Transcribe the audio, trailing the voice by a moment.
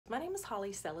My name is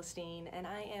Holly Celestine, and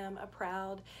I am a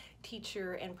proud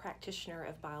teacher and practitioner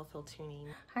of Biofield Tuning.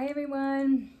 Hi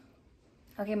everyone.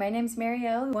 Okay, my name's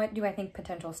Marielle. What do I think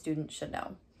potential students should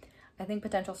know? I think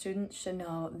potential students should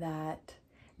know that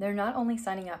they're not only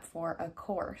signing up for a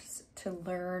course to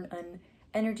learn an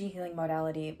energy healing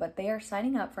modality, but they are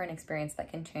signing up for an experience that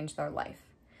can change their life.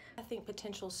 I think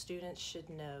potential students should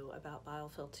know about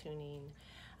Biofield Tuning.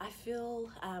 I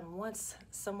feel once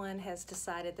someone has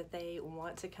decided that they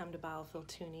want to come to Biofield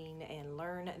Tuning and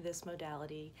learn this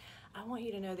modality, I want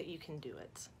you to know that you can do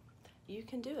it. You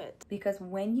can do it. Because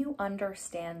when you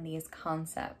understand these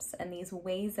concepts and these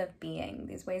ways of being,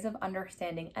 these ways of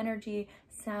understanding energy,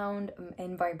 sound,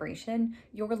 and vibration,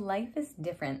 your life is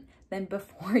different than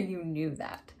before you knew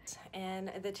that.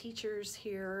 And the teachers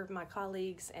here, my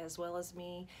colleagues, as well as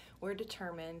me, we're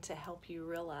determined to help you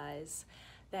realize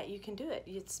that you can do it.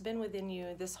 It's been within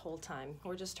you this whole time.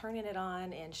 We're just turning it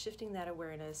on and shifting that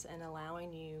awareness and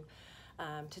allowing you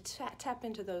to tap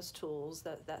into those tools,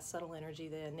 that subtle energy,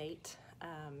 the innate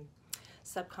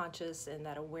subconscious, and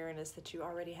that awareness that you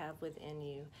already have within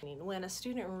you. When a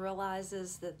student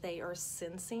realizes that they are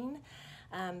sensing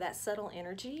that subtle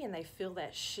energy and they feel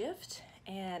that shift,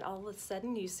 and all of a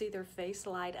sudden you see their face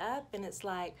light up, and it's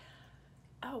like,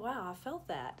 oh wow, I felt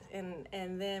that,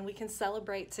 and then we can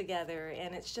celebrate together,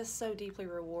 and it's just so deeply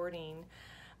rewarding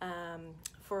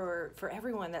for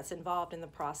everyone that's involved in the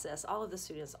process. All of the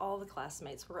students, all the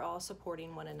classmates, we're all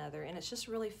supporting one another, and it's just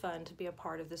really fun to be a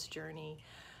part of this journey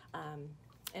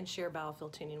and share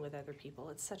Biofield Tuning with other people.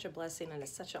 It's such a blessing and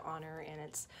it's such an honor, and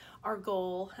it's our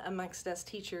goal amongst us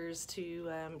teachers to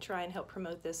try and help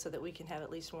promote this so that we can have at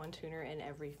least one tuner in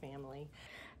every family.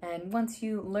 And once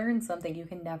you learn something, you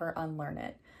can never unlearn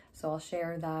it. So I'll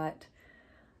share that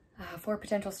for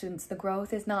potential students, the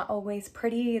growth is not always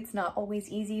pretty, it's not always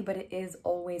easy, but it is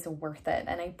always worth it.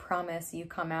 And I promise you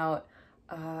come out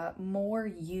more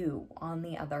you on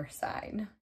the other side.